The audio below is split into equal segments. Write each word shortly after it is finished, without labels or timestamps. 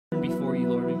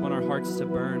hearts to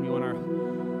burn. We want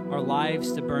our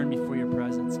lives to burn before your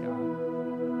presence, God.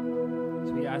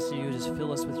 So we ask you to just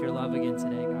fill us with your love again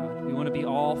today, God. We want to be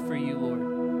all for you,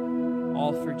 Lord.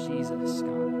 All for Jesus,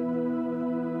 God.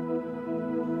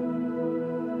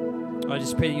 I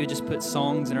just pray that you would just put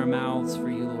songs in our mouths for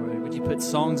you, Lord. Would you put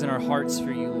songs in our hearts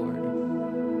for you, Lord?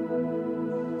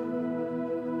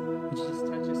 Would you just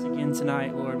touch us again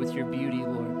tonight, Lord, with your beauty,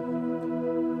 Lord?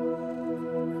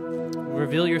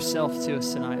 Reveal yourself to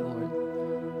us tonight, Lord.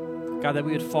 God, that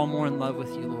we would fall more in love with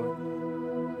you, Lord.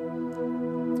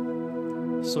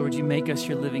 So, would you make us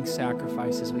your living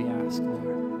sacrifices, we ask, Lord.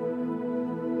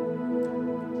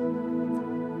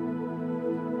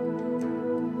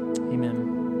 Amen.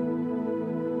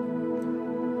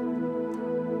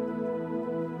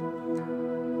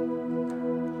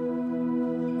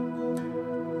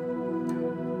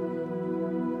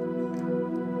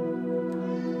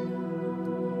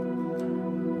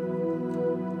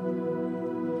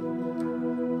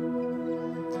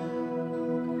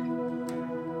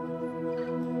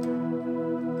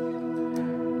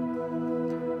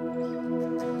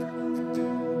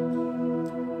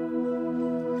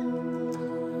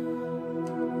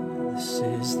 This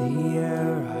is the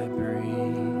air I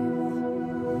breathe.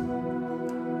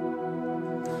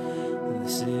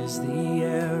 This is the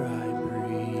air I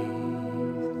breathe.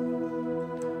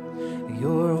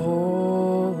 Your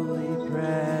holy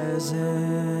presence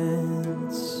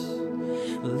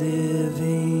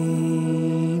living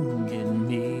in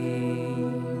me.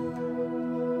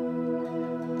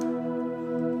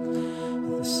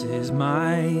 This is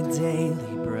my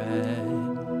daily bread.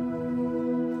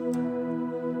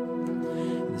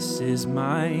 This is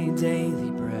my daily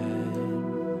bread,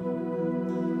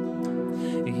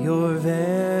 your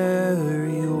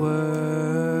very word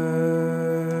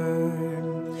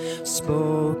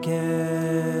spoken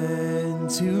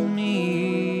to me.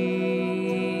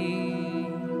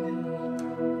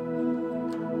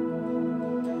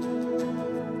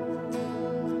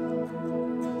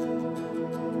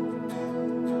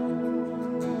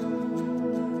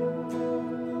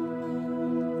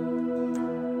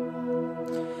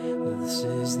 This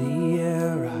is the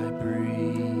air I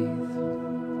breathe.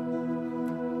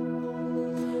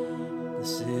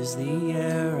 This is the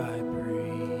air I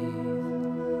breathe.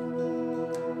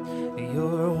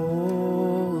 Your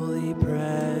holy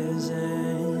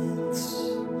presence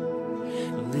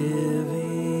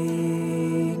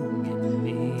living in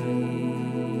me.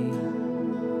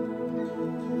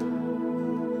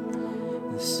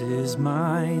 This is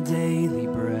my daily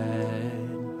bread.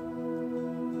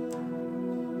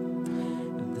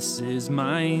 This is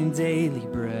my daily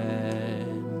bread,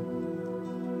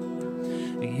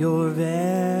 your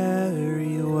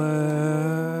very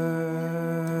word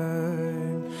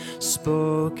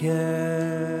spoken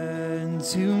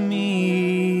to me,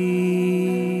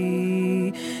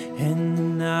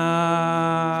 and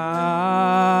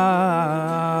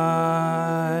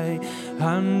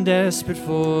I'm desperate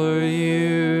for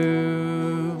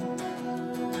you.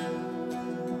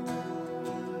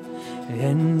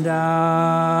 And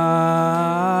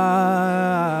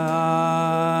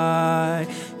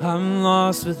I'm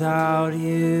lost without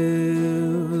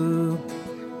you.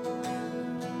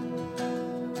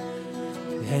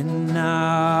 And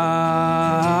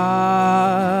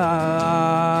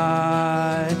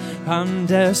I'm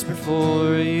desperate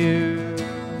for you.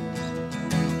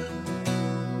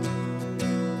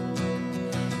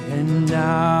 And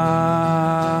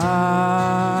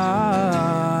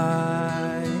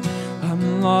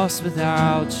I'm lost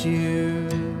without you.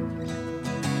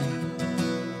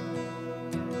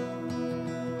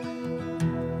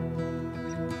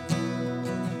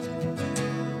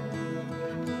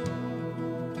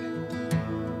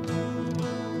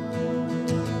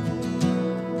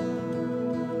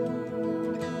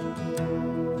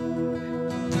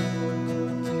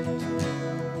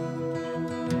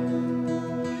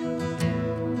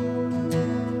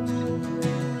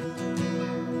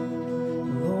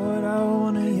 Lord, I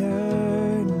want to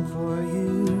yearn for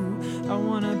you.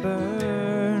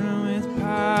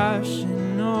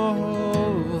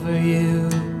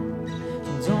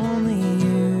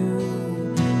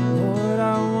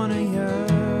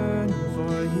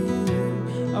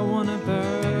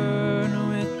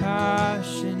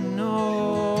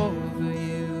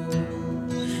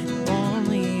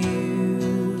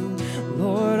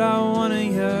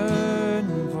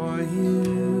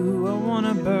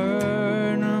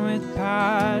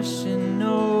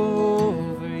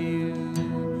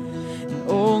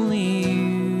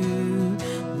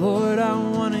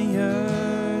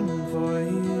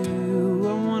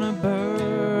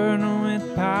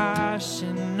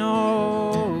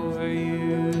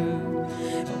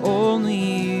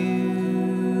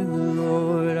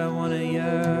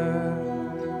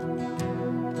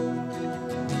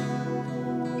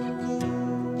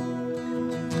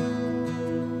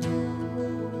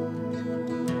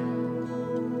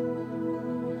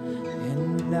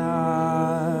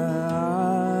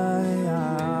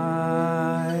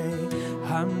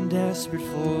 desperate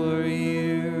for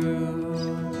you,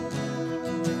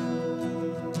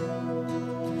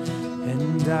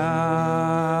 and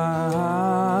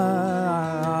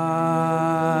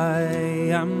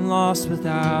I'm lost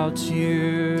without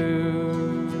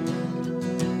you.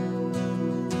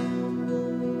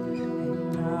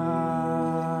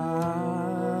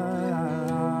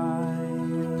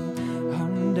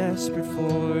 I'm desperate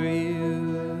for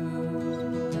you,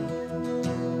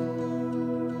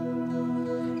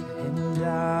 and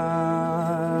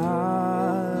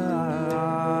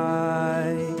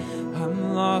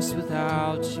I'm lost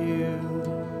without you.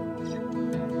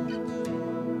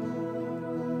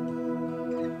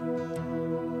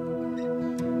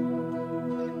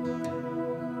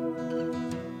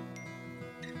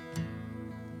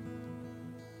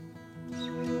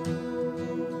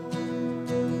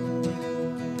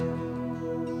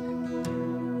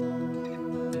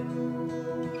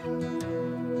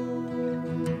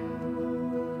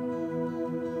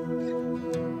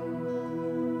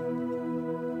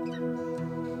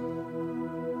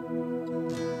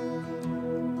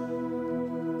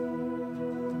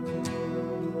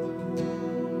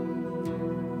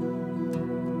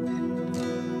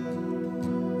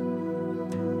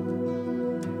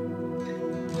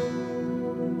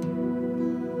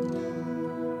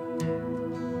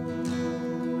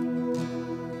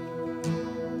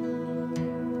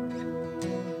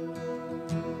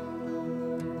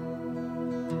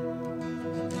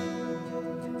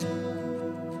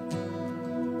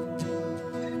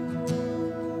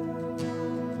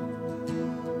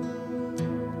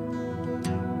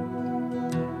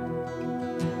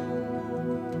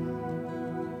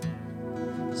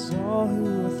 All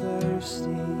who are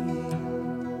thirsty,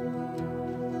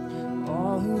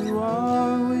 all who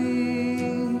are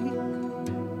weak,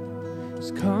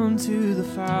 just come to the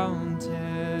fountain.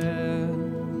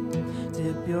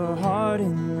 Dip your heart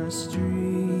in the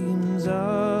streams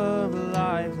of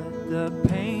life. Let the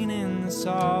pain and the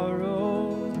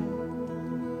sorrow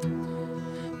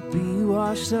be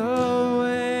washed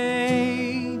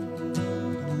away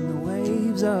in the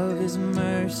waves of His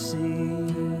mercy.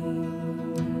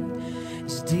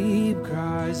 Deep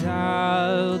cries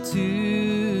out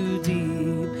to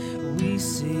deep. We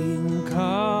sing,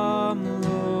 come,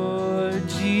 Lord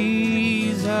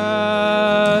Jesus,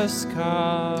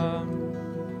 come.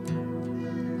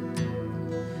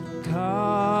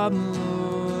 Come,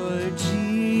 Lord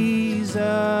Jesus,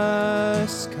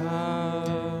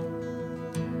 come.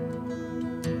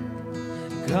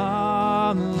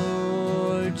 Come,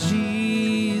 Lord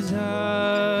Jesus,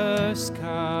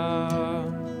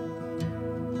 come.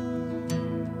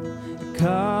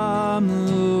 Come,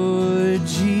 Lord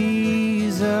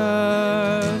Jesus,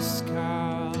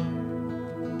 come.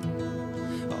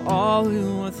 All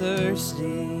who are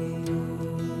thirsty,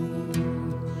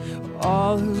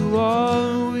 all who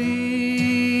are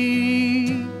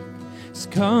weak, just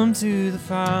come to the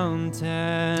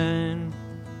fountain.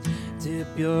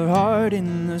 Dip your heart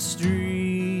in the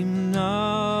stream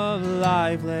of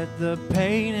life. Let the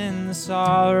pain and the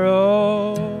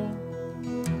sorrow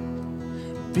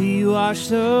be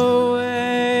washed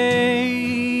away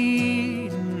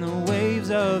in the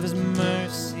waves of His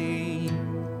mercy.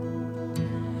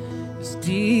 His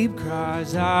deep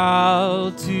cries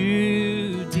out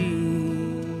to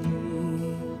deep.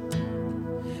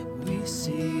 We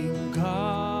sing,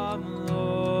 come,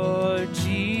 Lord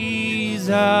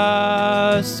Jesus,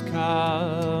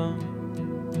 come.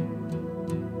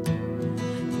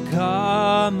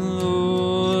 Come,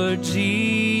 Lord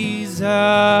Jesus,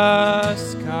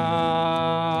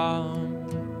 come,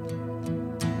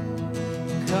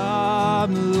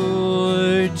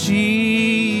 Lord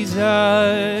Jesus,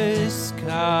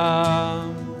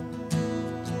 come.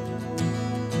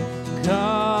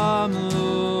 Come,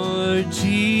 Lord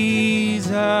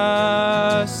Jesus,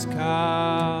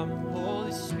 come.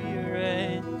 Holy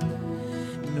Spirit,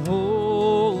 and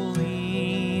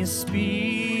Holy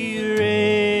Spirit,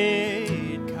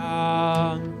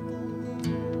 come.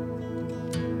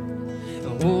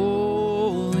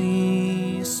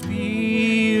 Holy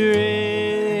Spirit,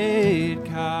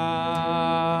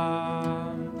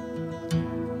 come.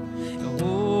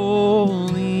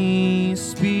 Holy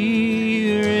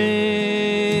Spirit,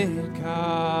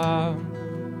 come.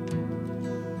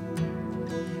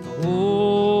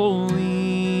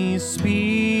 Holy Spirit,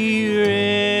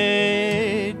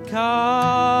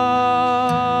 come.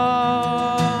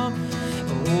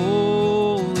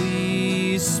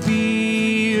 Holy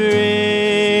Spirit,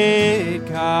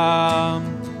 come.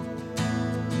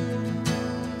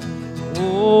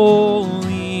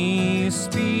 Holy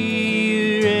Spirit,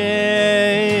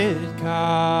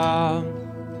 come.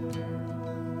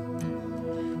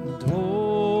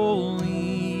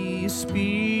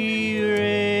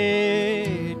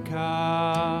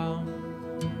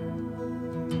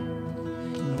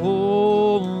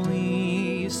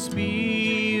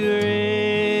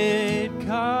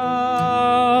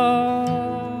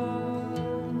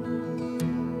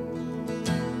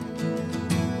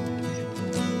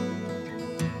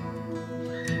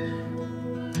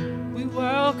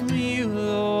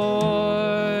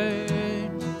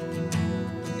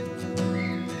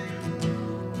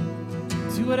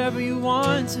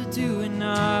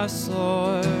 us,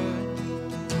 Lord.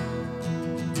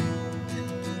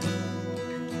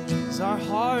 'Cause our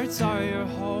hearts are your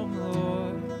home, Lord.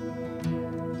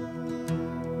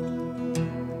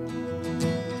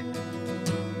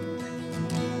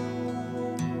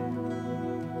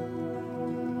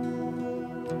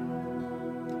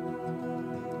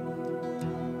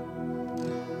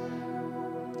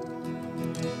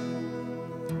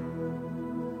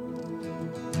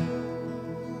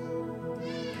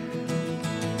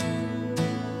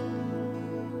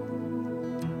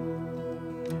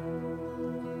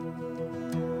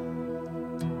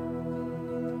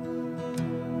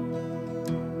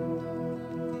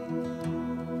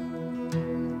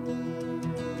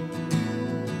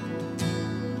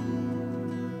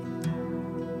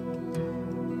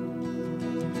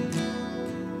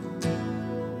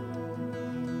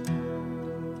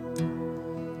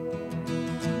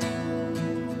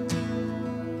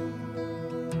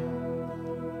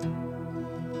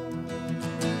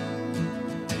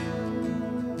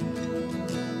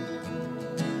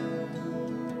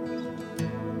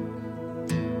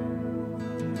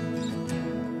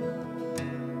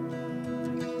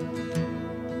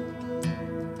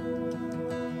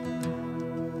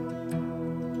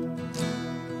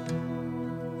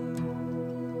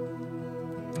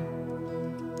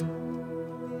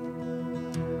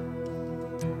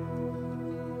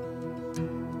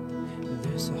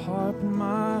 There's a harp in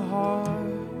my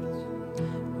heart,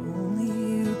 only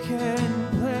you can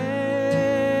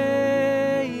play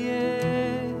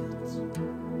it.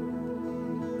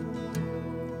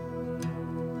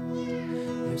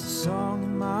 There's a song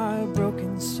in my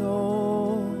broken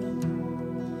soul,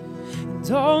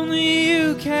 and only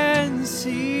you can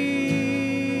sing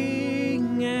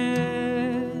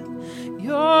it.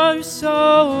 You're so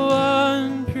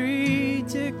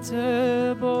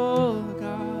unpredictable,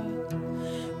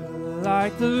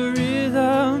 like the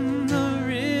rhythm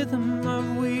of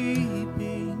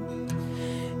weeping.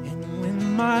 And when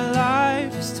my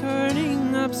life's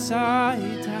turning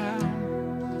upside down,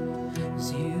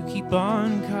 as you keep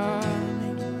on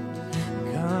coming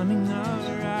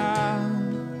around,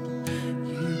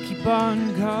 you keep on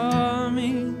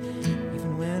coming,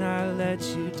 even when I let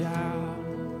you down.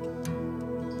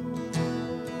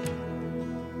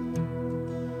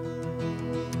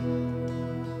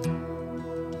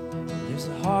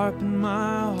 Harp in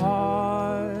my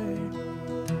heart,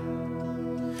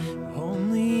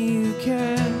 only you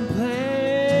can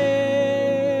play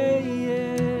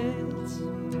it.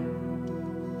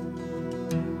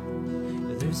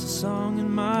 There's a song in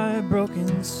my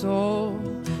broken soul,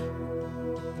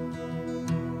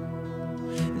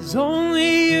 as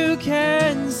only you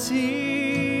can sing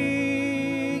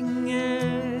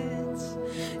it.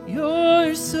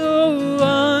 You're so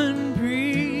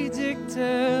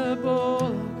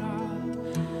unpredictable,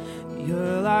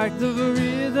 you're like the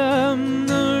rhythm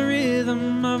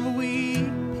of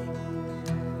weeping.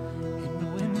 And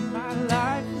when my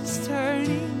life is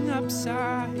turning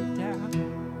upside down,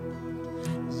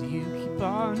 as you keep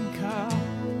on coming.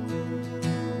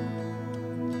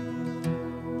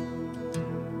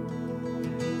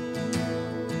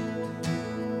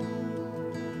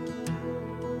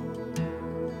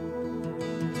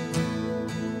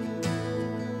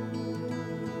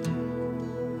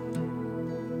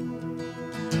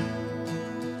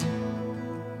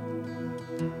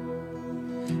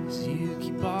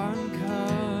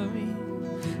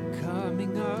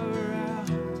 Coming around.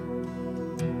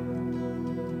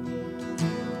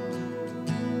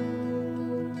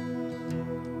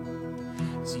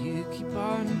 So you keep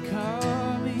on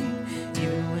coming,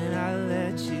 even when I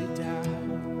let you down.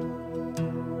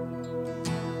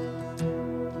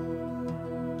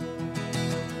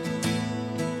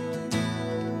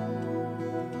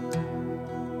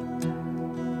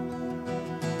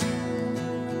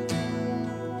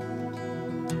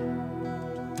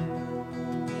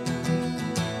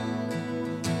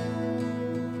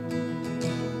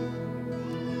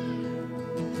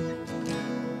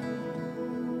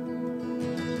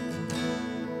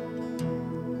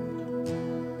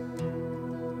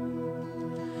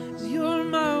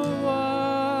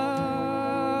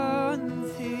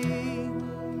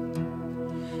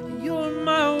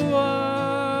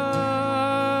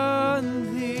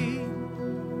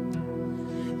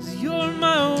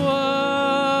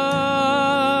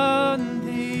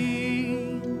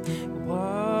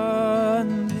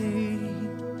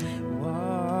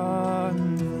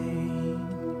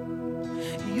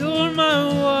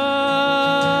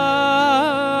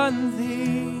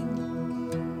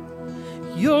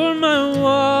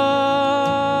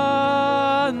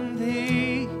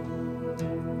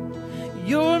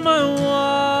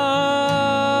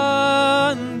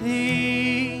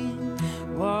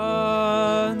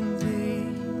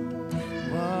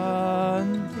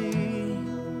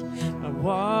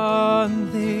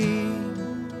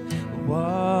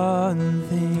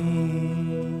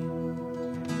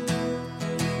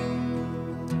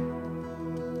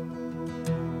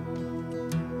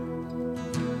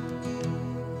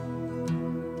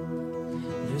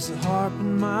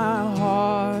 my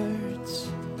heart,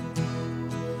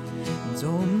 and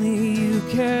only you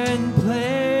can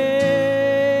play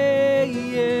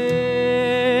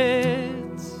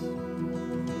it.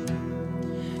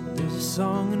 There's a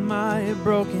song in my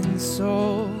broken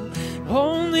soul,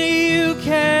 only you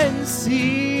can sing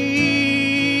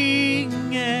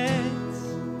it.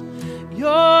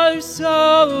 You're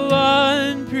so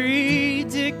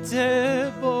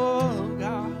unpredictable,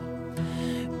 God.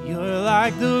 You're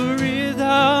like the rhythm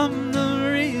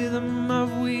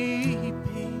of weeping.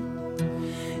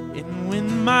 And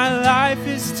when my life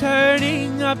is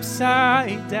turning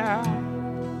upside down,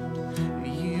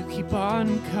 you keep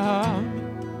on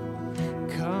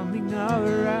coming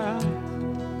around.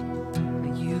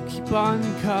 You keep on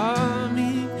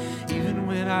coming, even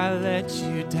when I let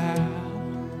you down.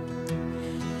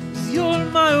 'Cause you're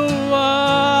my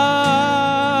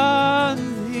one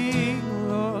thing,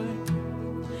 Lord.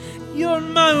 You're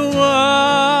my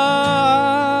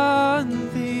one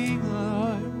thing,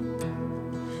 Lord.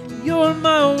 You're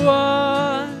my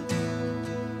one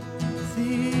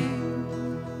thing,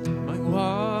 my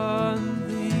one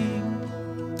thing,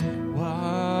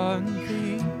 one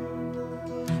thing,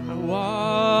 my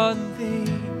one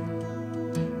thing,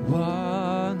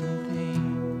 one thing.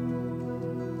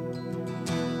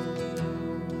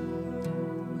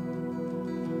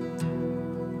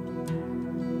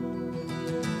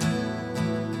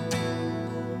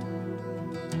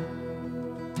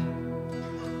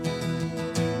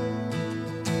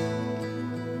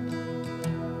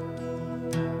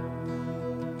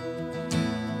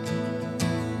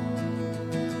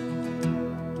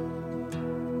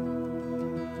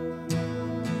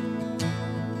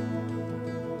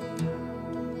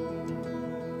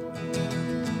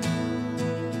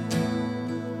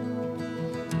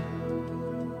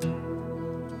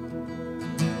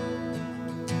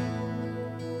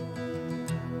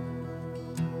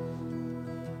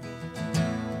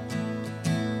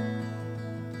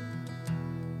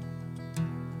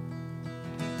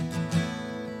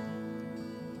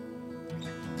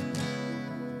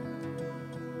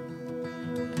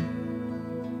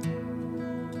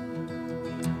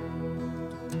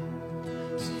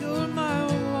 You're my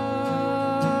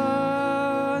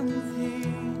one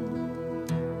thing,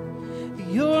 Lord.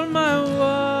 You're my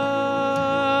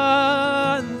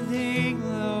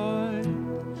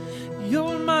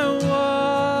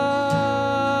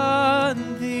one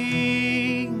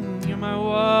thing. You're my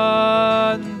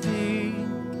one thing.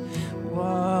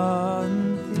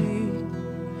 One thing.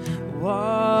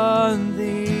 One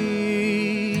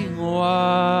thing.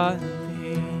 One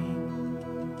thing.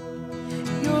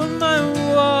 You're my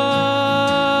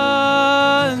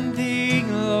one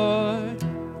thing, Lord.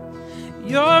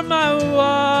 You're my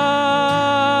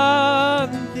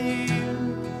one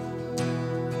thing.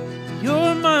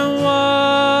 You're my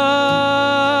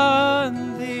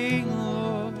one thing,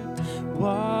 Lord.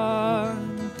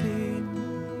 One thing,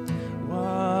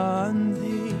 one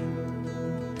thing,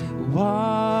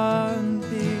 one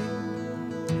thing,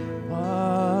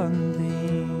 one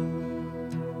thing.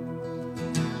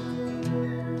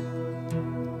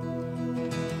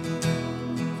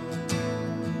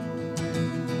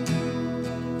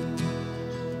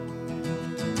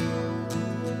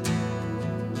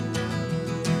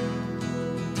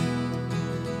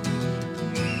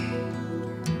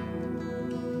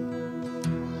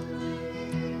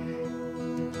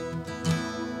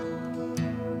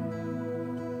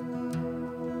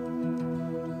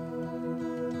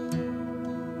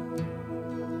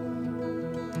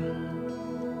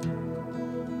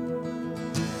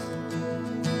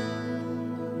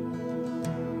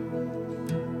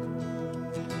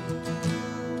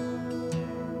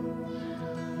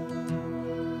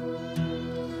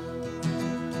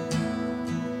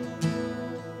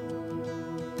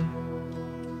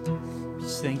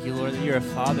 Thank you, Lord, that you're a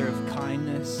Father of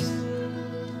kindness,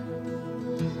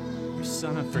 you're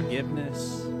Son of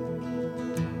forgiveness.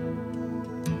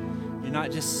 You're not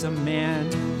just some man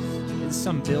in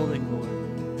some building, Lord.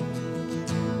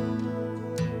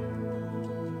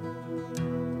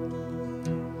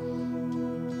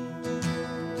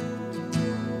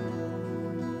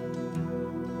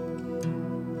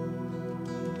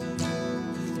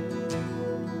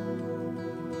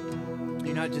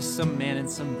 You're not just some man in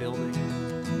some building.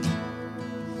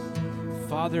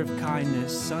 Father of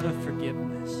kindness, Son of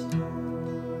forgiveness.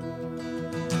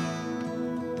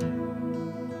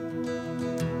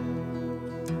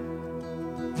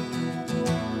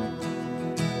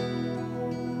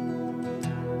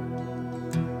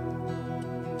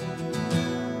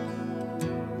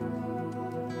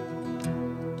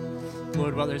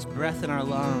 Lord, while there's breath in our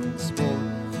lungs, we'll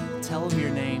tell of your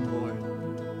name, Lord.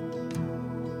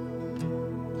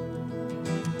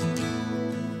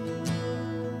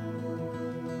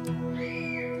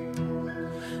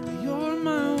 You're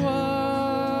my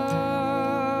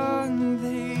one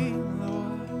thing,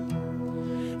 Lord.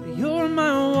 You're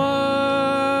my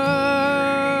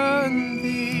one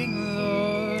thing,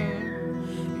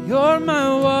 Lord. You're my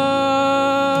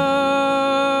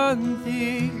one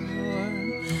thing, Lord.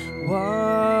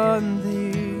 One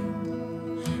thing,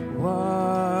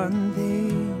 one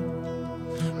thing,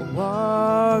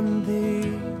 one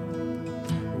thing,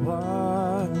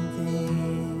 one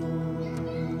thing.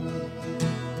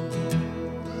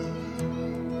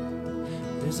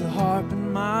 There's a harp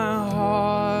in my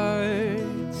heart,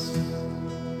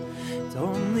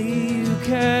 only you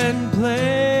can play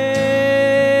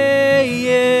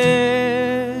it.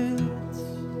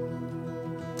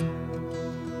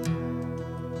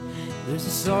 There's a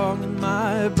song in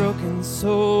my broken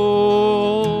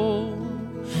soul,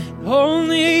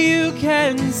 only you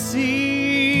can sing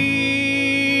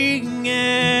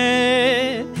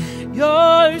it.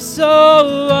 You're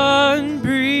so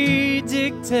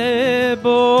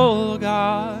unpredictable,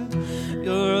 God.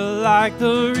 You're like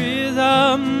the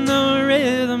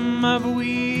rhythm of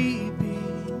weeping.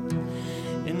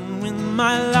 And when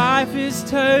my life is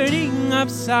turning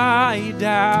upside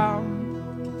down,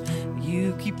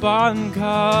 you keep on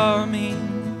coming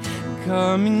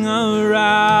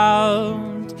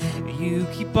around. You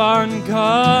keep on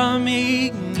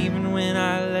coming even when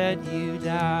I let you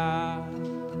down.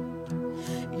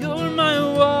 You're my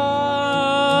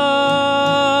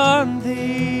one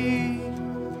thing.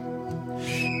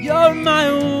 You're my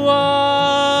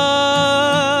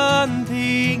one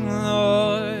thing,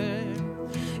 Lord.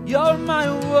 You're my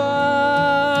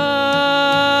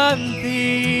one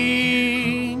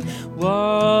thing,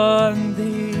 one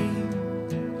thing,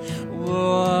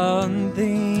 one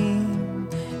thing.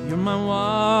 You're my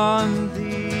one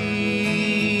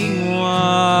thing,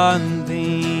 one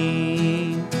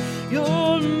thing.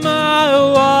 You're my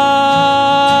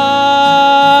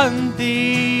one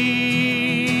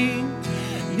thing.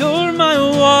 You're my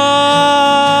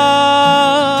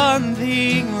one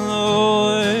thing,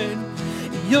 Lord.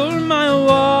 You're my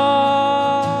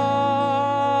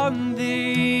one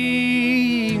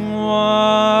thing,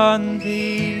 one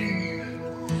thing,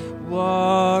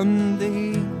 one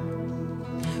thing,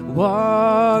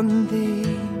 one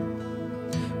thing,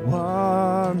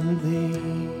 one thing.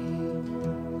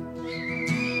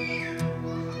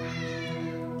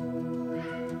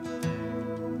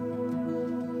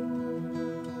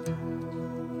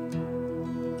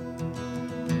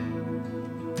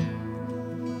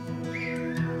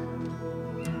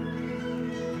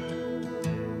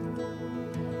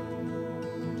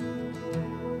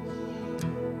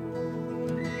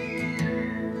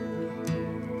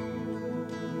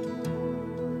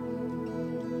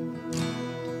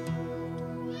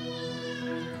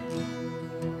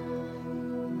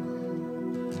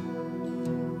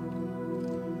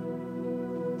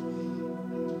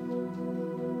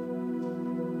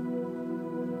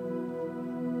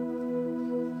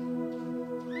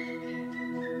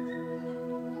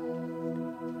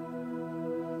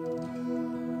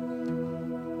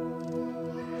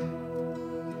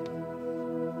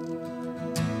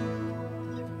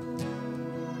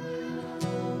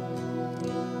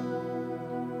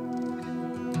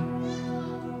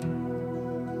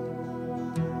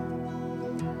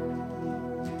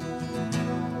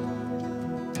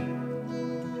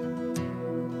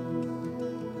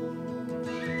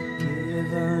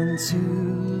 Give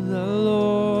unto the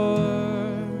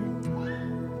Lord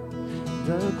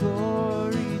the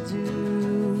glory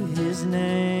due his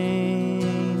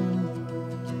name.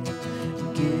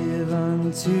 Give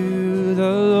unto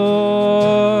the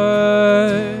Lord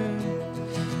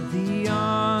the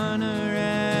honor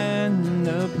and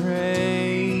the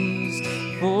praise,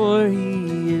 for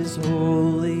he is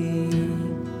holy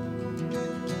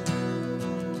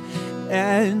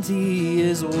and he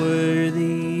is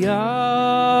worthy of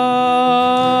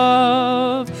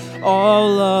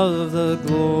all of the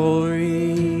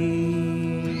glory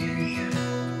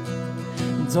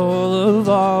and all of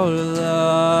our love.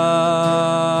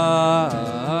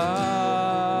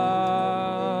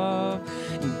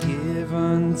 Give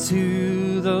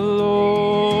unto the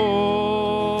Lord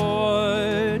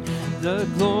the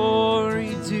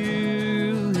glory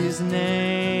due his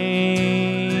name.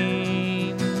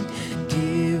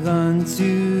 Give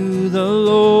unto the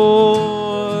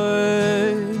Lord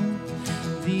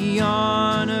the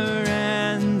honor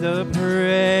and the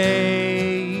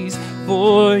praise,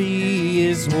 for he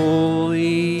is holy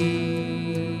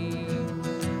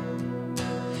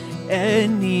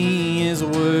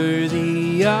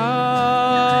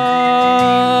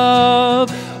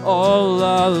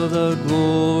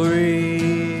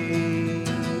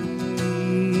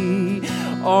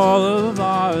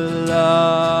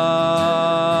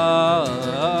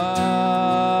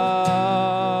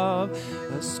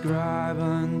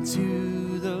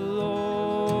unto the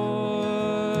Lord,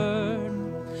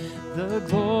 the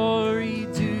glory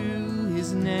due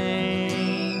his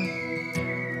name.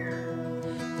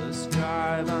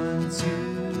 Ascribe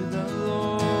unto the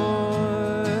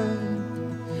Lord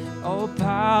all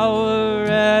power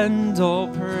and all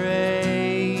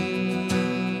praise.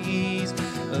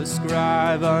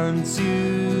 Ascribe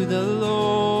unto the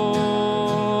Lord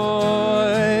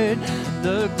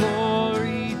the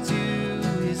glory due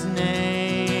his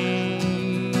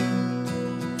name.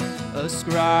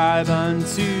 Ascribe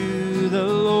unto the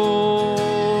Lord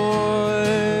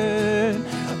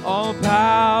all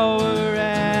power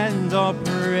and all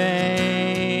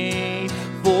praise,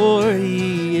 for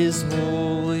he is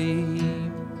holy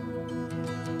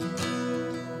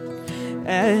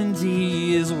and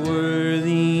he is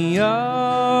worthy of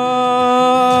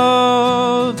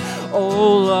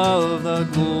all of the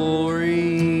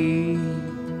glory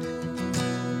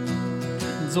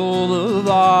and all of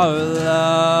our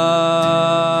love.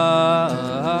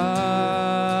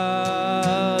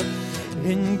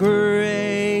 And great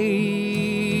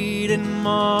and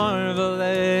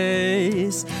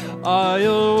marvelous are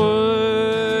your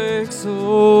works,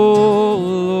 O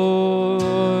Lord.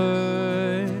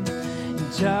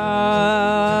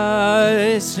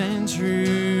 Just and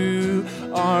true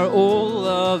are all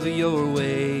of your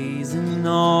ways in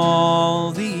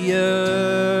all the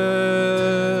earth.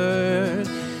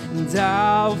 And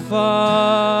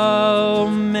Alpha,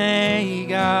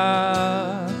 Omega,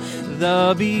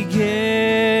 the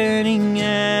beginning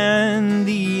and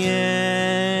the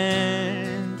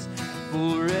end,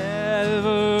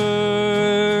 forever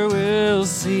will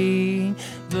sing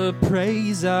the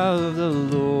praise of the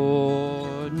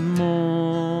Lord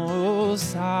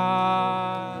Most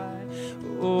High.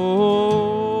 Oh,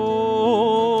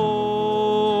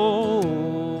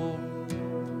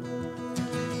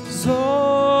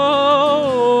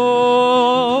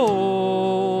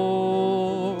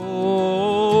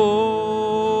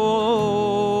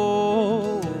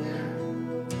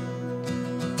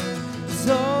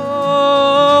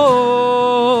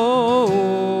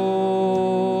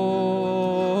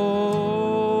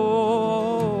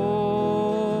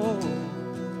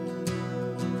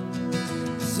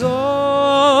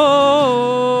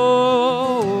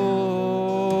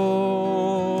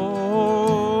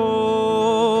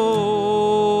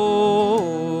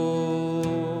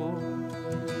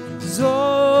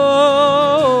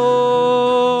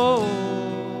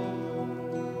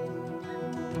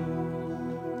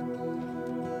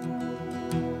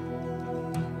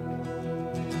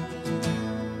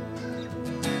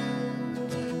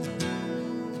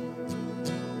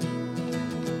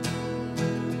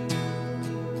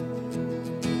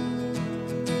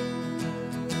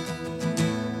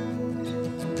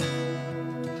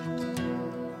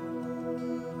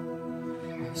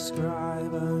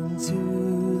 ascribe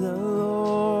unto the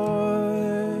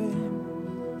Lord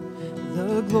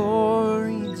the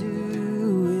glory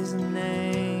due his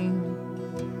name.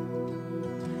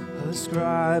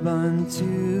 Ascribe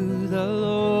unto the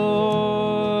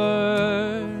Lord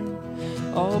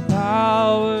all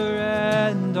power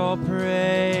and all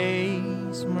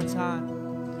praise. One more time.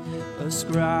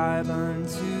 Ascribe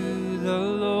unto the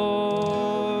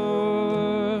Lord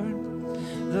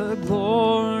the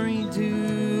glory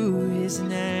due his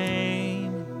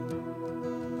name.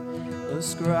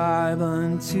 Ascribe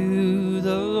unto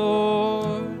the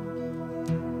Lord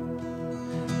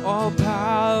all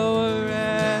power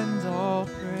and all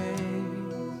praise.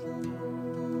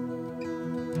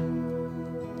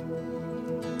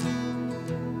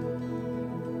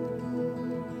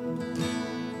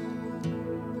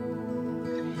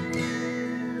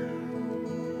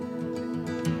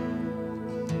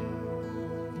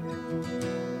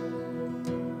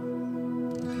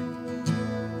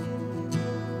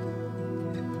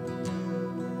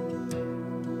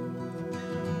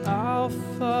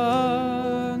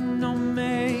 Alpha and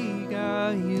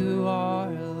Omega, you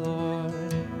are, Lord.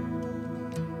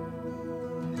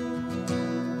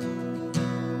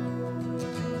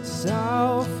 It's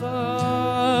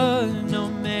Alpha and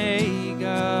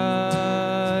Omega,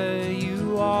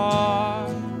 you are.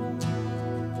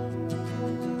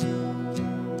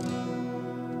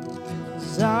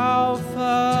 It's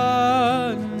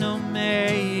Alpha and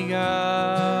Omega,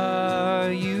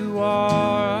 you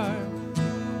are.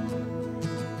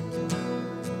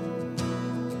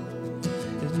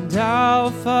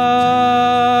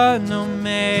 Alpha and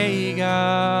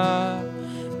Omega,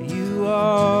 you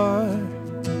are.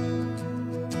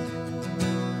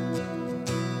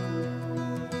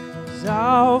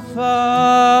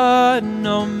 Alpha and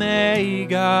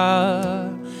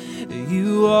Omega,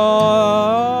 you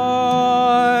are.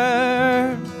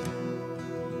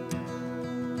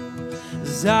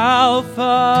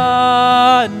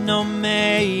 Alpha and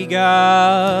Omega.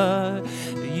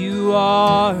 You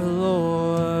are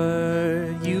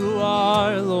Lord. You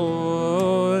are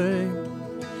Lord.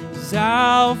 He's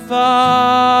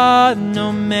Alpha and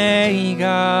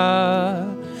Omega.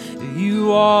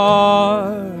 You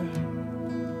are.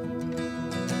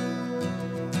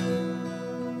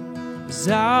 He's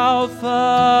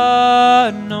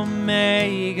Alpha and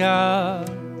Omega.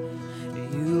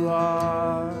 You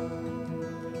are.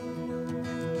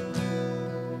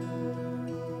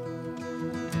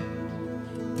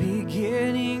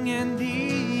 Beginning and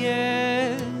the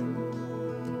end.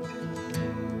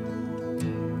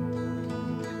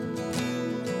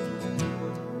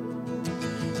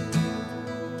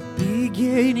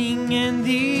 Beginning and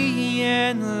the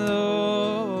end,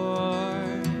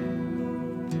 Lord.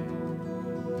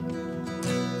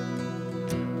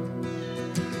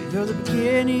 You're the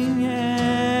beginning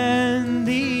and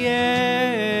the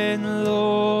end,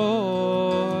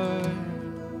 Lord.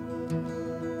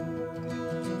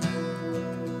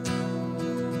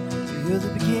 You're the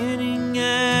beginning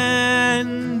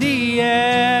and the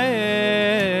end,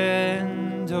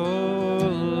 oh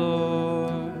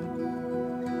Lord.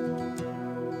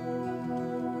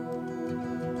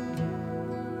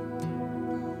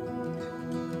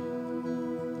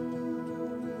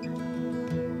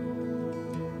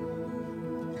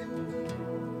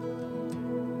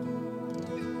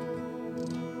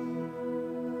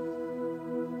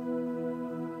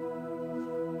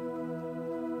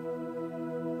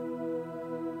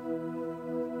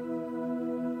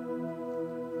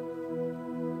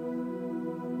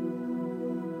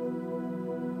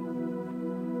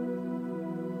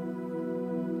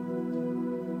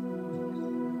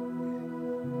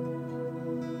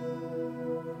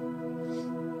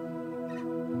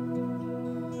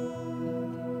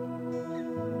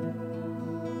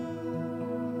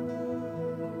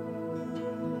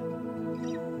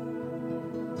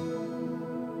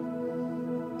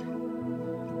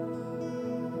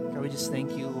 God, we just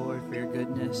thank you, Lord, for your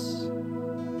goodness.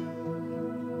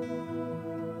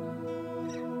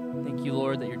 Thank you,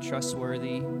 Lord, that you're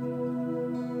trustworthy.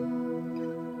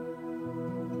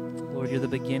 Lord, you're the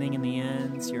beginning and the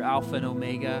end. You're Alpha and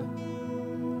Omega.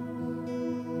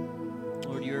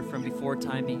 Lord, you're from before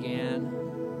time began.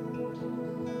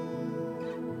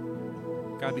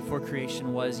 God, before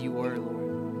creation was, you were, Lord.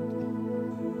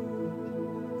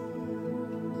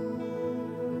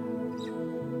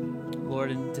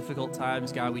 Lord, in difficult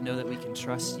times, God, we know that we can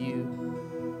trust you.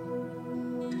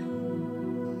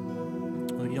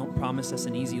 Lord, you don't promise us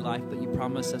an easy life, but you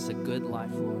promise us a good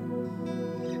life, Lord.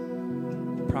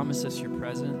 You promise us your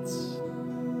presence.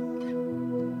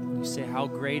 You say how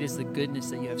great is the goodness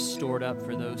that you have stored up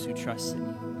for those who trust in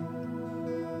you.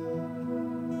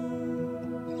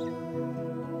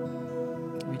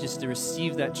 We just to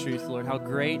receive that truth, Lord. How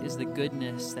great is the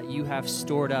goodness that you have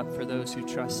stored up for those who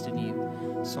trust in you.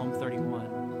 Psalm 31.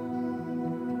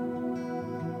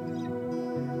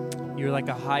 You're like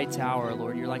a high tower,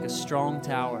 Lord. You're like a strong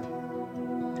tower.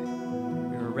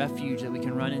 You're a refuge that we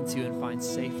can run into and find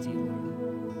safety, Lord.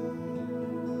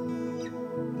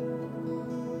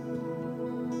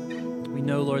 We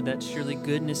know, Lord, that surely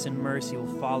goodness and mercy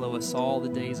will follow us all the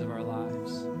days of our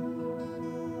lives.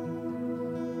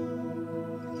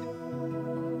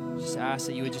 Just ask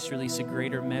that you would just release a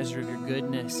greater measure of your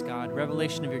goodness, God.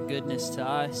 Revelation of your goodness to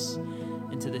us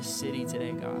and to this city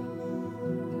today, God.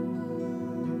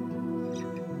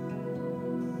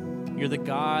 You're the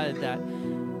God that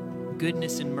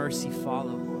goodness and mercy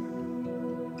follow, Lord.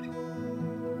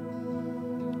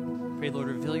 Pray, Lord,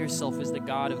 reveal yourself as the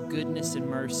God of goodness and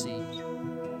mercy,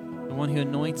 the one who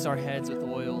anoints our heads with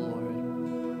oil, Lord.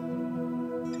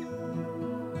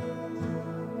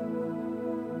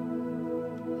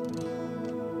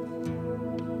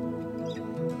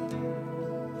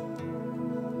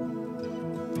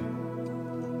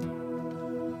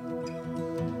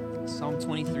 Psalm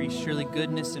 23, surely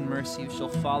goodness and mercy shall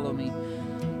follow me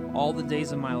all the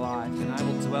days of my life, and I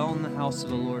will dwell in the house of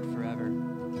the Lord forever.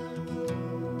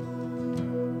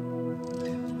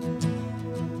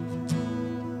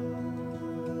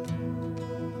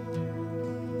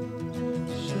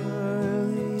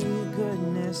 Surely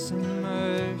goodness and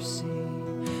mercy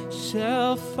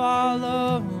shall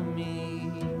follow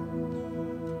me.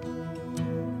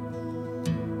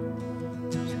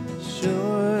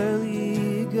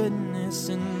 Surely goodness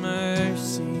and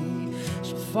mercy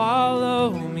shall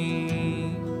follow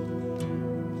me.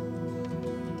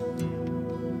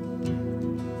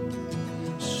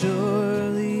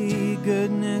 Surely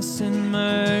goodness and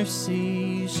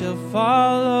mercy shall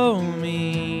follow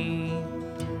me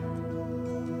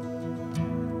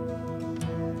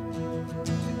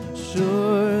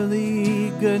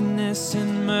Surely goodness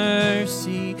and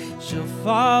mercy shall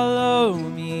follow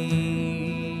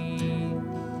me.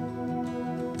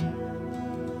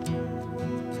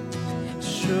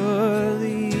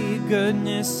 Surely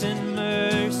goodness and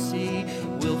mercy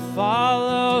will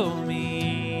follow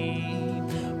me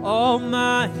all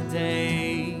my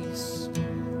days.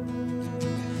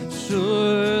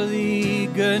 Surely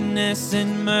goodness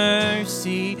and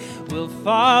mercy will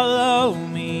follow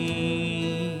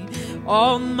me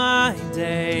all my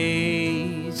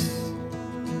days.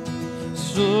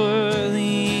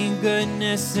 Surely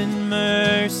goodness and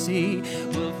mercy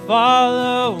will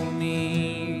follow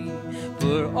me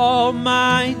for all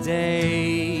my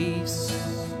days.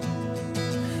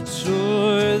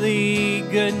 Surely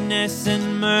goodness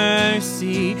and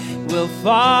mercy will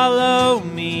follow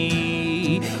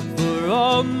me for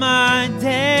all my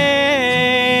days.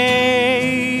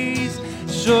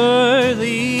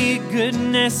 Surely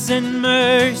goodness and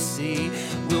mercy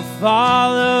will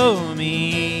follow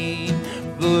me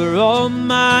for all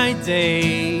my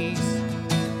days.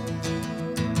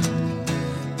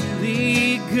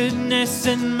 Surely goodness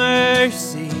and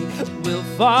mercy will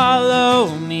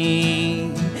follow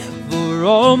me for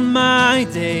all my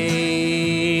days.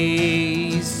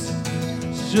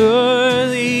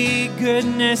 Surely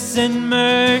goodness and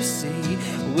mercy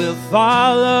will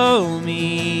follow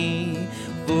me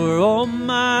for all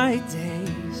my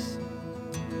days.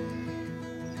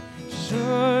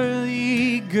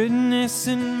 Surely goodness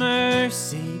and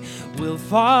mercy will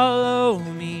follow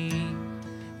me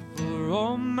for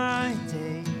all my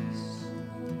days.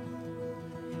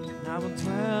 And I will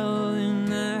dwell in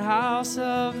the house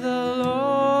of the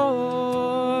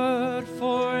Lord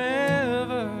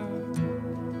forever.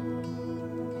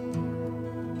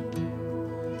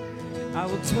 I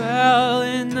will dwell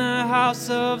in the house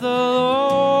of the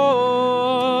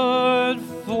Lord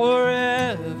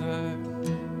forever.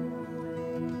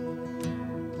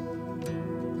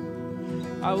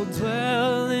 I will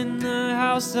dwell in the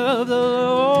house of the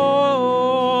Lord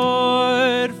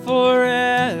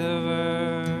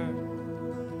forever.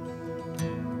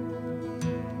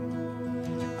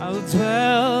 I will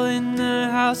dwell in the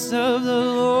house of the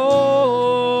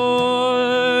Lord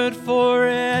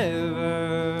forever.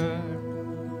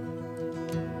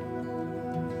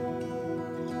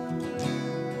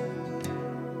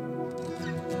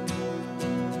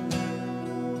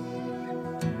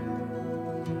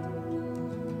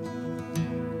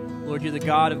 Lord, you're the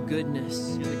God of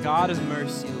goodness. You're the God of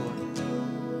mercy, Lord.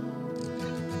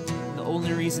 And the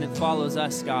only reason it follows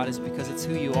us, God, is because it's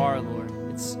who you are, Lord.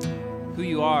 It's who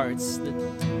you are. It's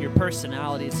your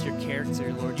personality. It's your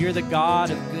character, Lord. You're the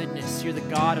God of goodness. You're the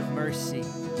God of mercy.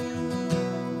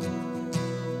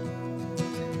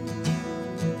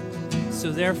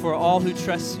 So therefore, all who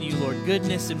trust in you, Lord,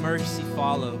 goodness and mercy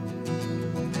follow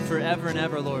forever and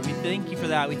ever, Lord. We thank you for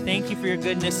that. We thank you for your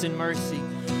goodness and mercy.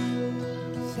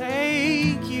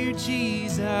 Thank you,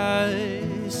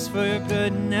 Jesus, for your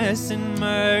goodness and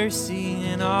mercy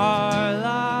in our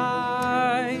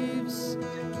lives.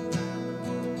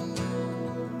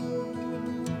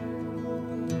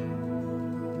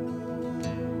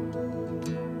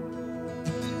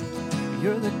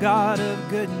 You're the God of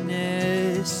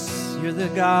goodness. You're the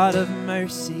God of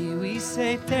mercy. We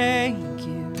say thank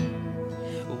you.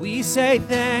 We say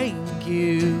thank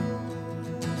you.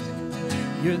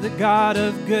 You're the God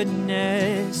of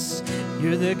goodness.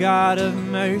 You're the God of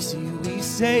mercy. We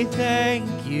say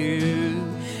thank you.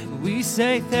 We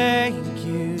say thank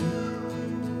you.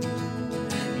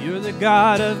 You're the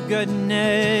God of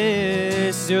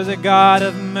goodness. You're the God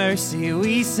of mercy.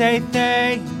 We say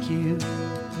thank you.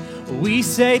 We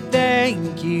say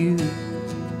thank you.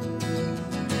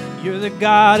 You're the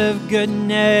God of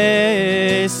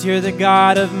goodness. You're the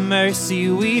God of mercy.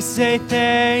 We say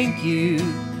thank you.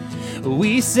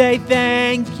 We say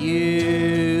thank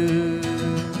you.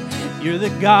 You're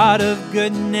the God of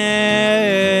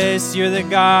goodness. You're the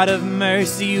God of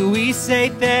mercy. We say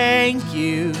thank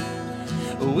you.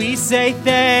 We say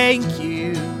thank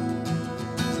you.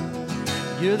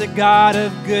 You're the God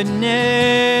of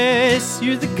goodness.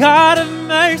 You're the God of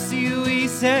mercy. We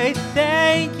say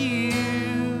thank you.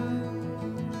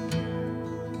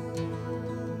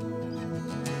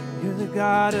 You're the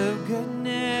God of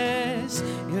goodness.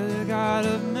 You're the God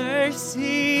of mercy.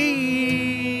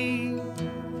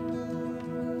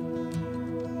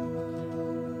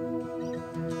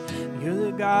 You're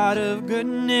the God of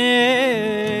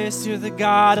goodness. You're the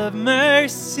God of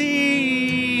mercy.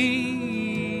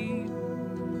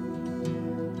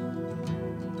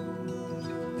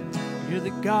 You're the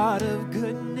God of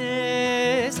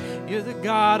goodness. You're the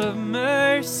God of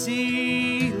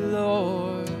mercy,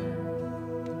 Lord.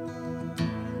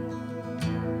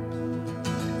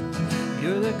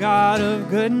 You're the God of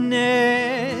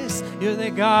goodness. You're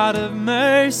the God of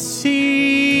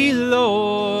mercy,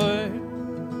 Lord.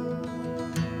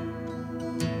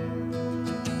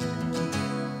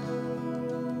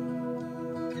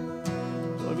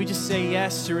 Lord, we just say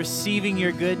yes to receiving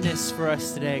your goodness for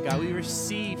us today, God. We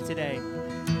receive today.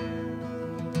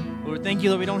 Lord, thank you,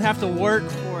 Lord. We don't have to work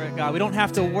for it, God. We don't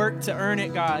have to work to earn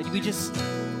it, God.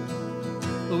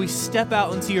 Lord, we step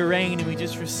out into your reign and we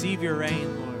just receive your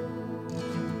reign, Lord.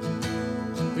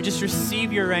 We just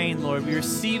receive your reign, Lord. We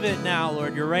receive it now,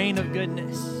 Lord. Your reign of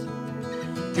goodness.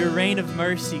 Your reign of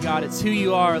mercy, God. It's who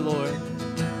you are, Lord.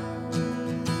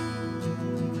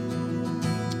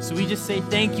 So we just say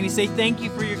thank you. We say thank you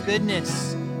for your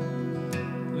goodness.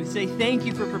 We say thank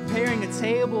you for preparing a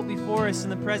table before us in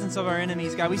the presence of our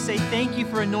enemies, God. We say thank you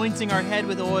for anointing our head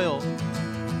with oil.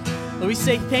 Lord, we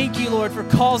say thank you, Lord, for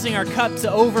causing our cup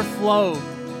to overflow.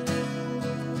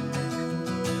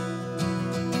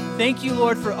 Thank you,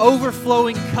 Lord, for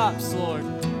overflowing cups, Lord.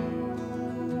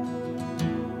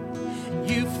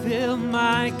 You fill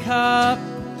my cup.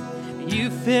 You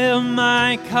fill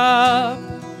my cup.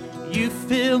 You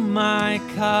fill my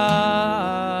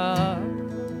cup.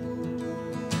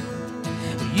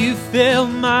 You fill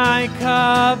my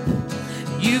cup.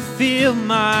 You fill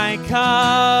my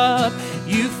cup.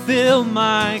 You fill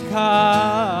my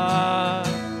cup.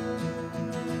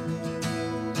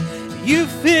 You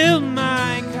fill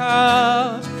my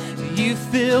cup. You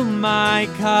fill my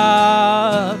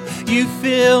cup. You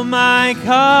fill my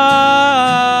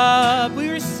cup. We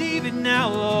receive it now,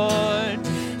 Lord.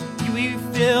 You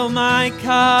fill my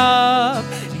cup.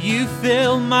 You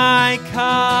fill my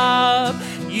cup.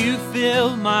 You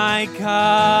fill my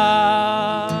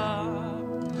cup.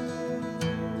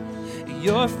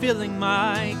 You're filling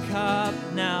my cup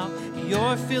now.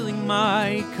 You're filling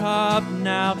my cup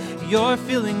now. You're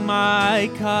filling my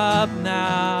cup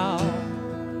now.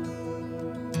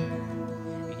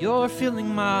 You're filling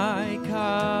my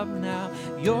cup now.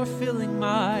 You're filling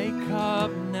my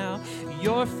cup now.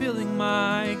 You're filling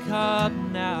my cup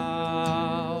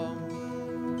now.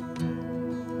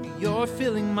 You're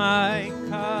filling my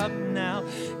cup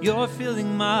now. You're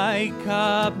filling my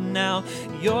cup now.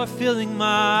 You're filling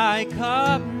my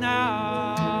cup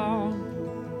now.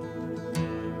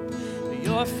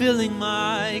 You're filling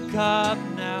my cup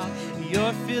now.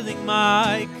 You're filling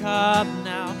my cup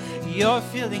now. You're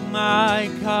filling my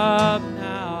cup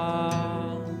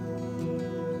now.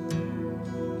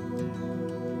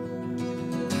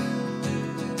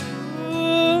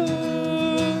 Ooh.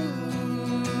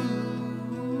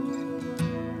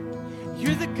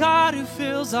 You're the God who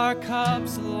fills our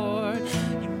cups, Lord.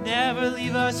 You never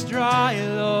leave us dry,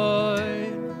 Lord.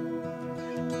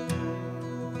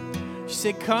 You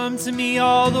said, come to me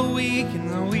all the weak and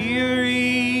the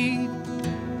weary,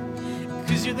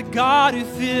 'cause you're the God who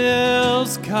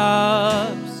fills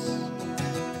cups.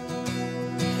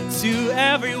 To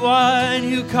everyone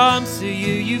who comes to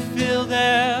you, you fill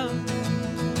them.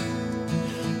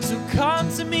 So come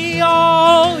to me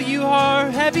all you are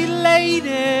heavy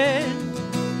laden,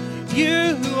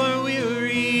 you who are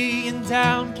weary and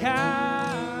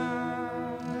downcast.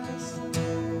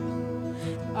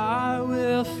 I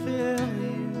will fill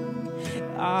you.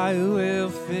 I will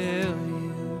fill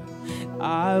you.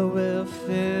 I will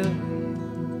fill you.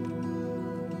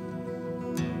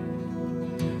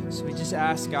 So we just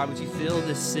ask, God, would you fill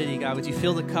this city, God? Would you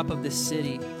fill the cup of this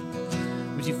city?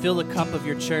 Would you fill the cup of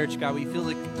your church, God? Would you fill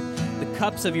the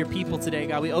cups of your people today,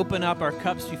 God? We open up our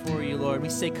cups before you, Lord. We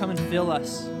say, come and fill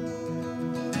us.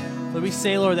 Lord, we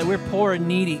say, Lord, that we're poor and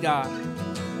needy, God.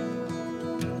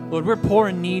 Lord, we're poor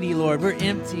and needy, Lord. We're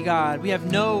empty, God. We have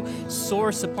no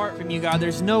source apart from you, God.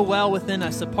 There's no well within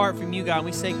us apart from you, God. And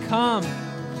we say, come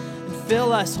and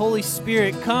fill us, Holy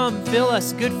Spirit. Come, fill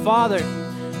us, good Father.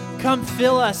 Come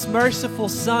fill us, merciful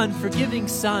Son, forgiving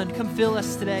Son. Come fill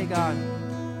us today, God.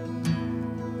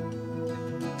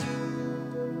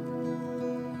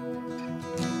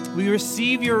 We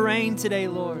receive your reign today,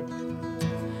 Lord.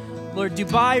 Lord,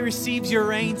 Dubai receives your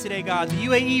reign today, God. The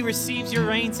UAE receives your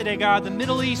reign today, God. The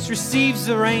Middle East receives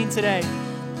the reign today.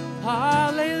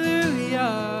 Hallelujah.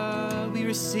 We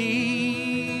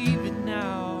receive it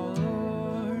now,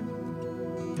 Lord.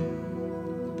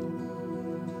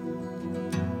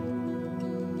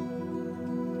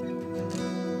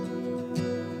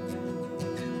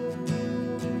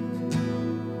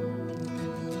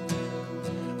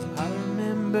 I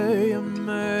remember your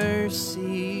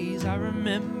mercies. I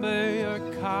remember your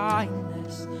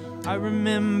kindness. I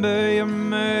remember your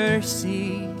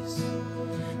mercies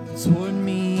toward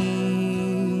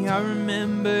me. I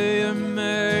remember your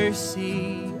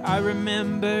mercy. I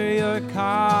remember your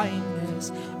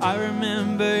kindness. I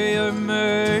remember your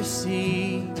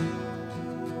mercy.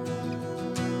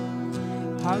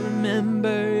 I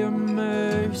remember your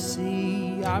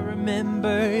mercy. I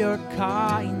remember your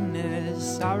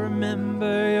kindness. I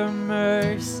remember your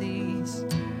mercies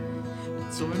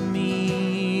toward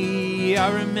me.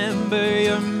 I remember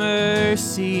your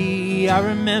mercy. I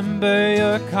remember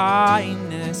your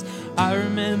kindness. I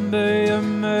remember your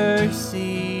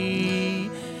mercy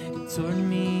toward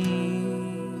me.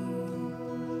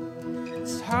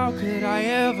 So how could I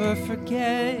ever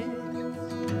forget?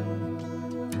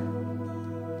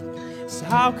 So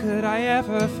how could I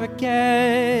ever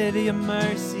forget your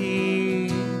mercy?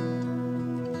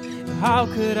 How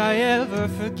could I ever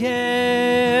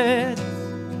forget?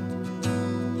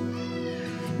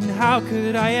 And how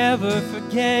could I ever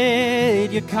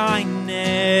forget your kindness?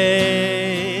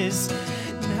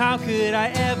 And how could I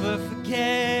ever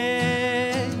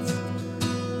forget?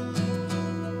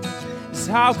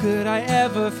 So how could I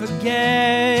ever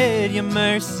forget your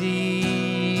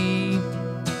mercy?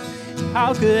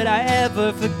 How could I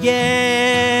ever forget?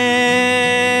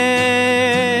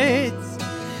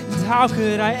 And how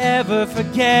could I ever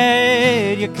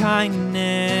forget your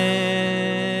kindness?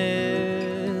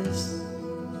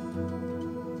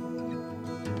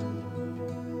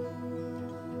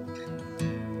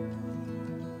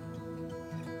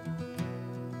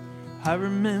 I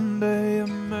remember your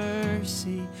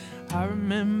mercy. I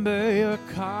remember your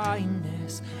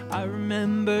kindness. I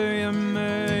remember your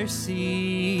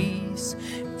mercies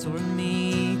toward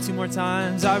me. Two more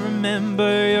times. I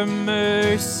remember your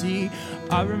mercy.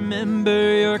 I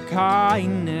remember your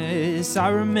kindness. I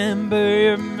remember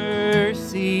your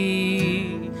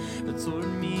mercy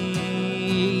toward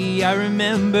me. I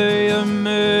remember your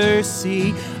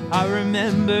mercy. I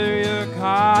remember your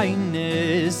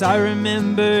kindness. I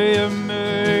remember your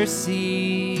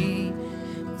mercy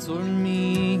toward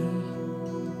me.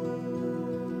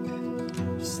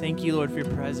 Just thank you, Lord, for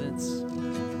your presence.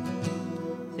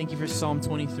 Thank you for Psalm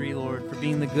 23, Lord, for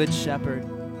being the good shepherd.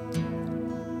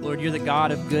 Lord, you're the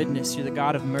God of goodness. You're the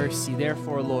God of mercy.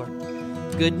 Therefore, Lord,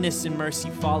 goodness and mercy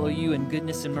follow you, and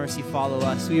goodness and mercy follow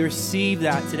us. We receive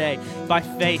that today by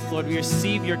faith, Lord. We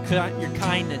receive your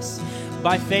kindness.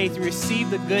 By faith, we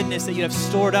receive the goodness that you have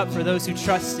stored up for those who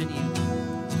trust in you.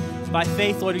 By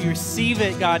faith, Lord, we receive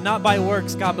it, God, not by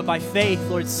works, God, but by faith,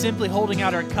 Lord, simply holding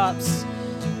out our cups.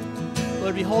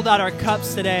 Lord, we hold out our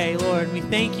cups today, Lord. We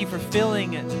thank you for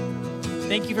filling it.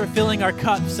 Thank you for filling our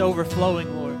cups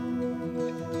overflowing, Lord.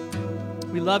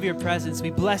 We love your presence. We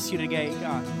bless you today,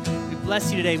 God. We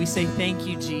bless you today. We say thank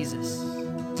you, Jesus.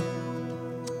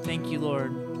 Thank you,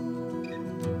 Lord.